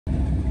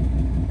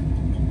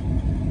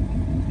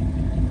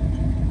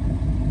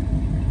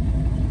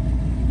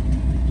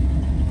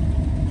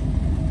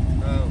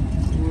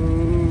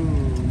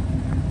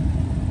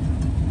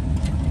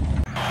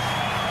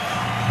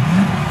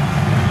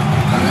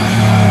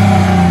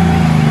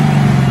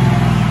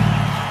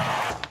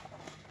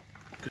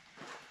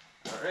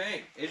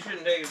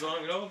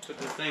put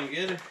this thing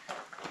together.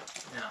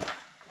 Yeah.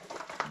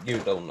 Give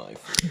it the old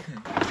knife.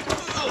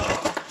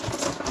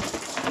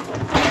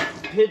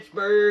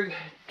 Pittsburg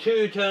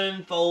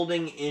 2-ton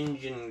folding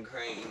engine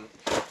crane.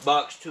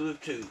 Box 2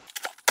 of 2.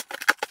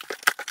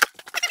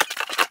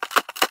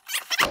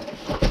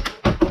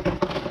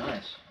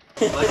 Nice.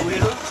 Like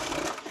wheel?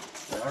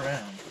 All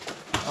around.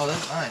 Oh,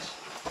 that's nice.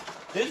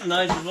 This is the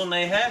nicest one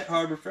they had at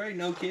Harbor Freight,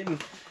 no kidding.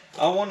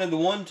 I wanted the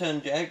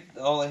 1-ton jack.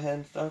 All they had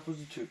in stock was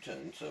a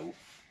 2-ton, so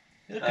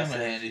It'll come in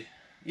handy.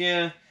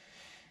 Yeah,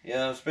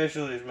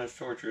 especially as much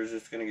torture as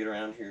it's gonna get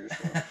around here.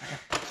 So.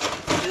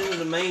 This is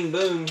the main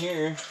boom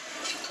here.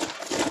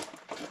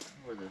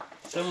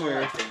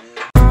 Somewhere.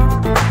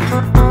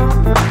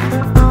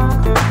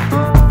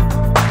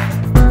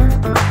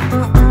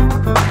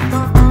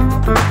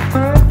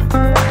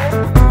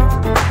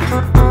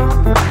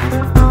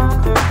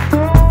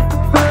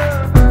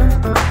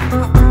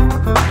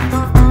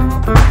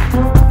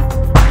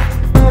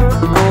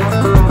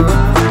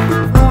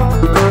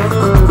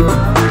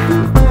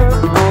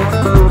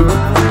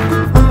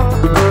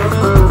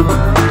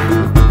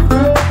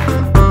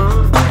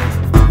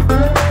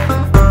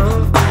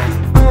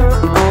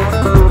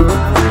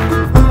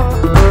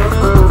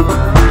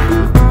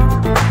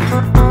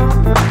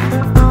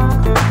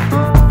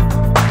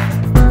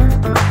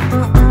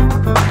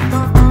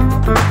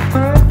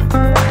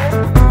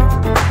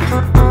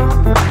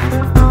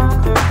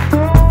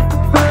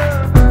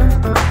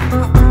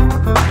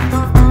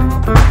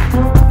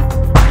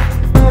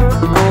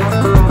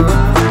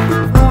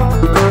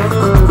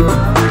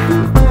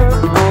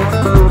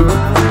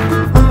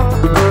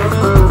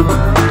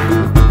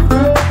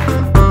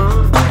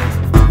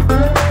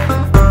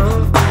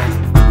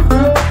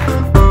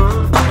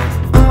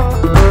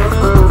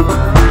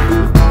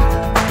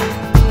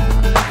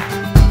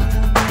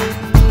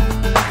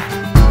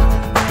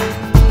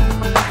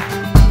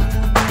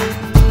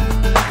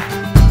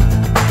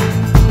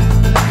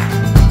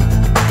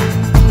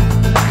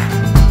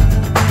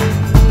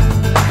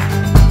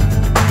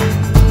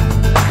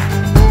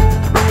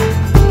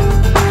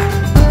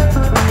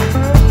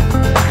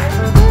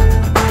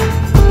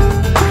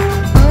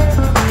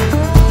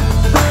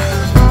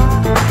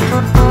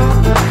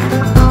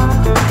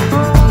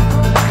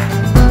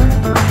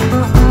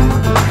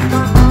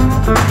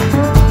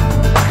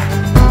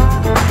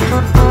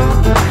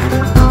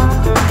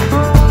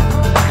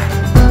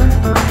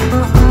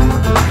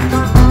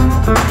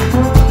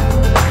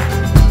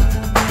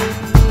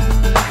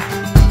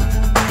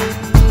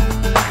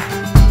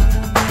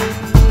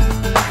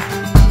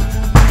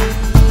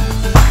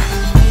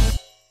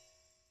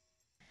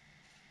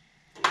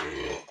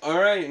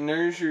 Alright, and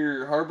there's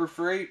your Harbor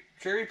Freight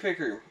cherry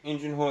picker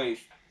engine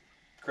hoist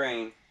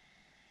crane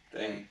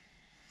thing.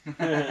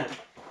 Yeah.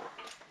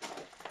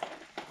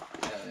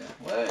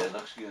 Well, it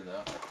looks good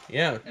though.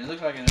 Yeah. And it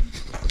looks like it's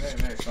very,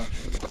 very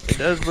functional. It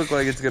does look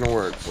like it's gonna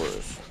work for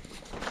us.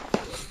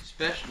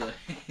 Especially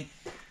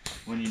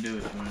when you do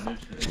what you want to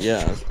do to it.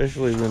 Yeah,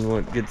 especially when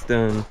what gets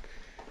done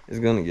is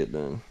gonna get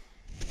done.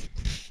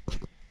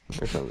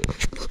 Or something.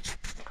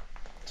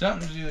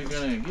 Something's either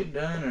gonna get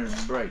done or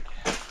break.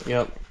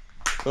 Yep.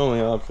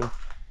 Only option.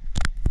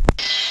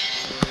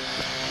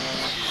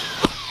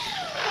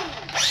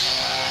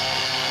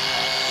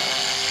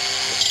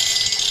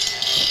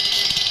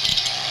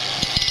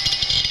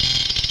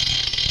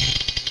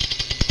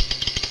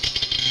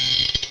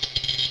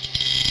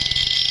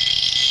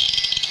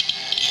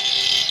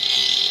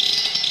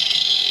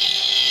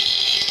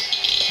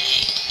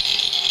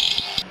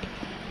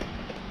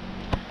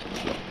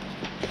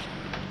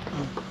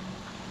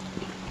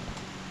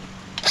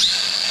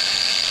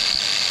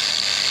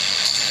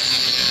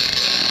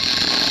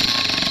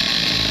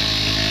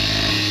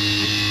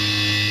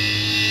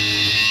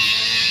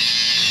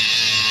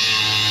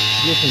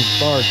 Get some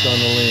sparks on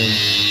the lens.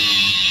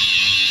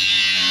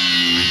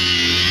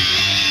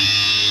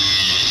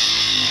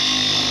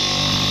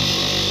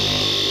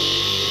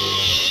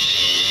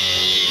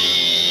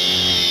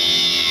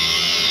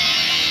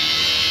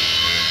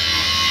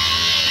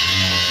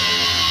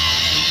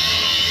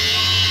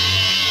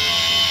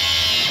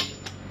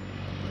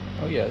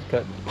 Oh yeah, it's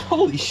cut.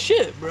 Holy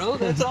shit, bro,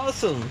 that's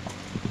awesome.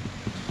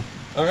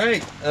 All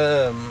right,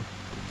 I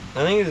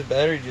think this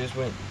battery just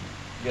went,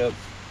 yep,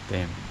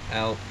 Damn.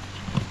 out.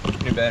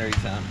 New battery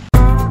time.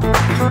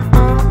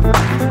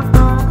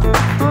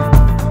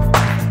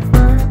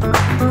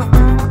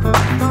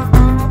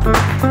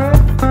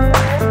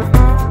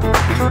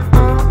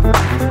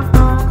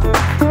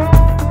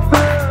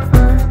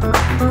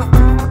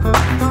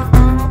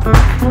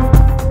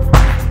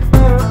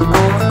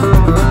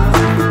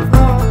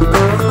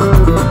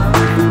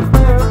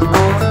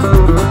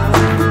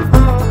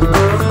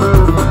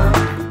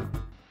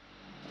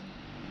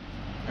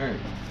 Alright,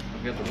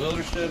 I've got the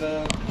welder set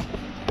up.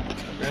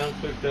 Ground's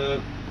hooked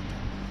up.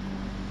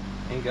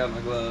 Ain't got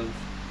my gloves.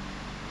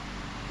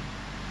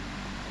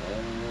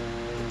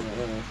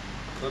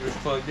 Welder's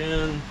plugged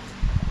in.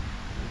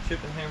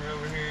 Chipping hammer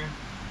over here.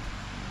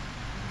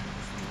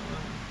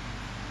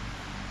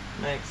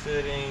 Max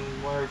setting,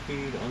 wire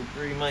feed on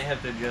 3. Might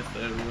have to adjust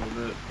that a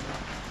little bit.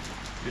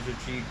 Just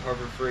a cheap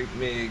Harbor Freight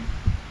MIG.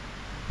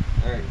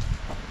 Alright,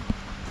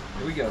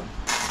 here we go.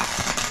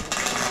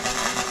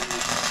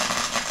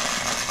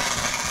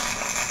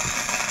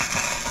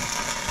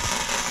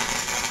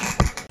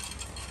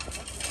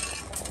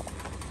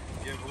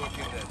 You ever look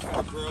at that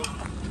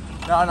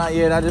Interpro? No, not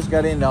yet. I just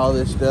got into all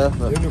this stuff.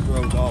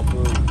 Interpro's all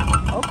through.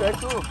 Okay,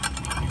 cool.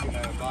 You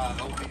can buy an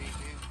OBD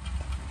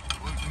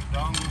Bluetooth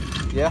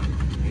dongle. Yeah.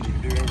 And you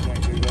can do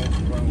everything through that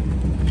phone.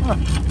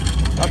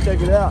 Huh. I'll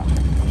check it out.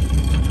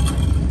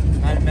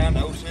 99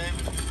 to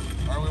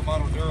 07, early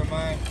model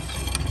Duramax,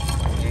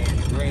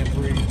 and Grand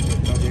Prix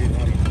with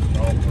 3800,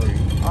 all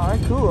three. All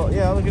right, cool.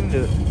 Yeah, I'll look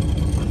into it.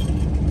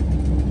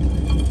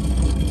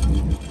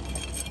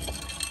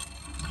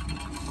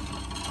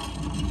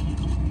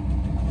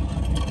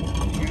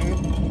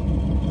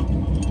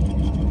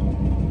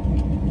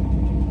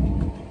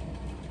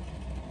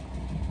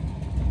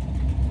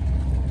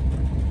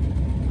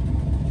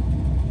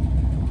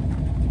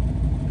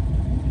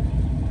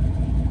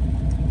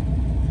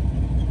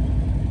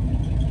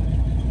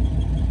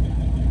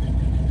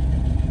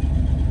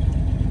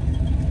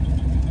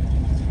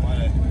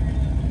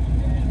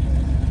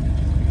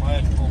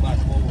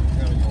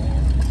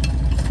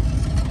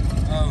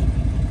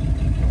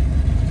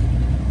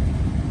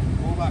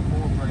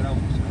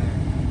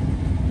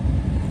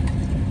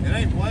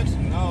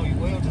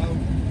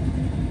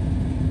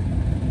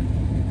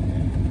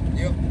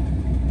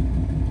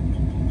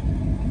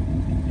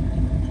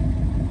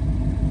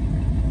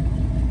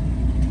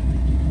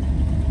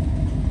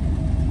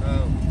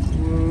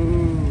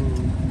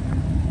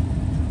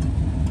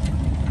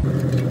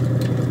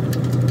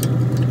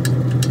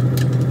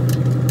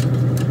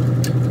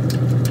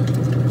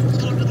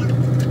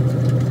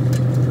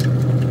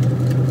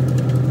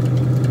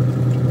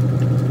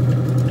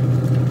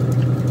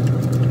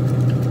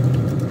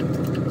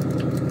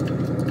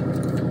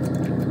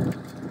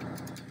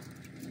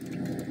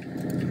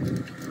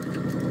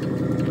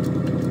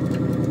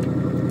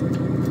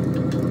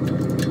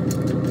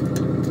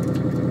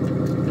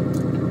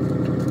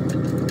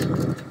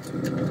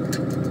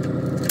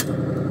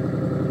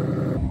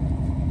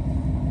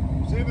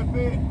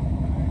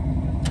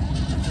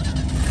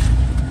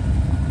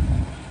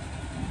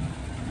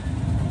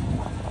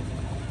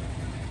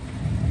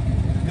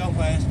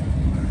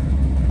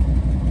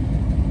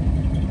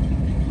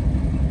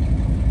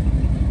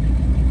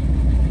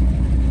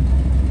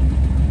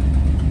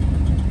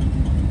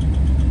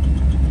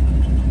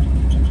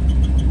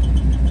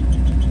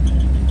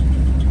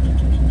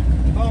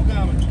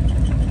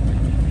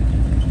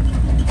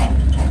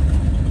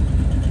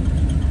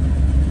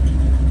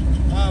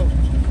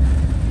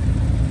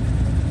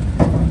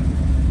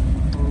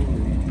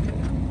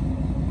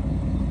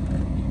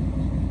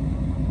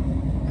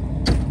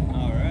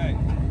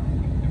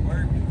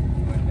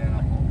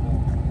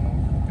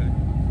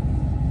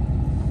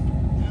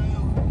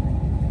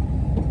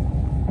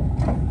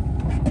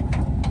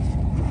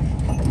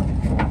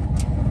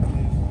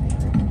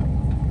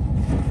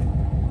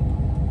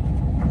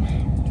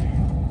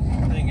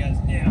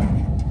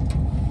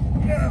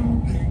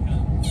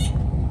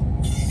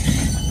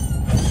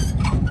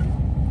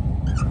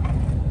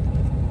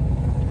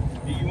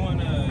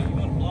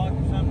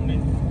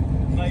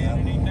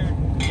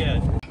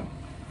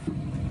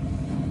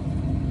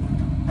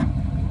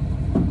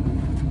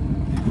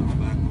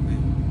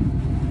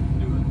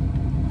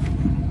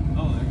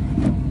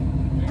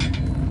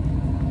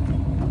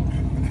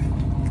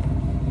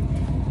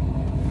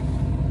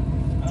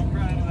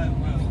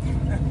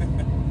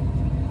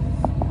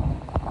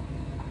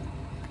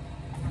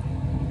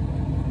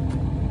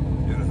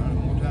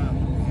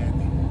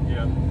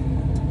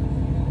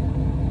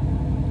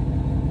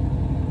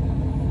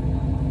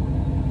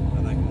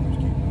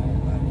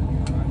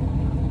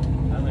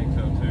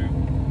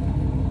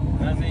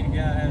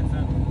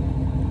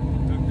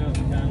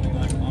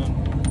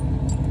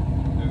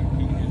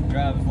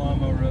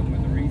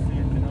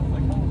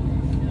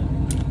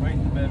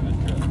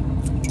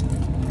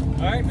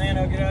 Alright, man,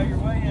 I'll get out of your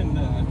way and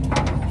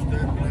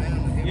Strap her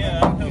down. yeah,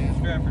 I'll help you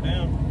strap her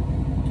down.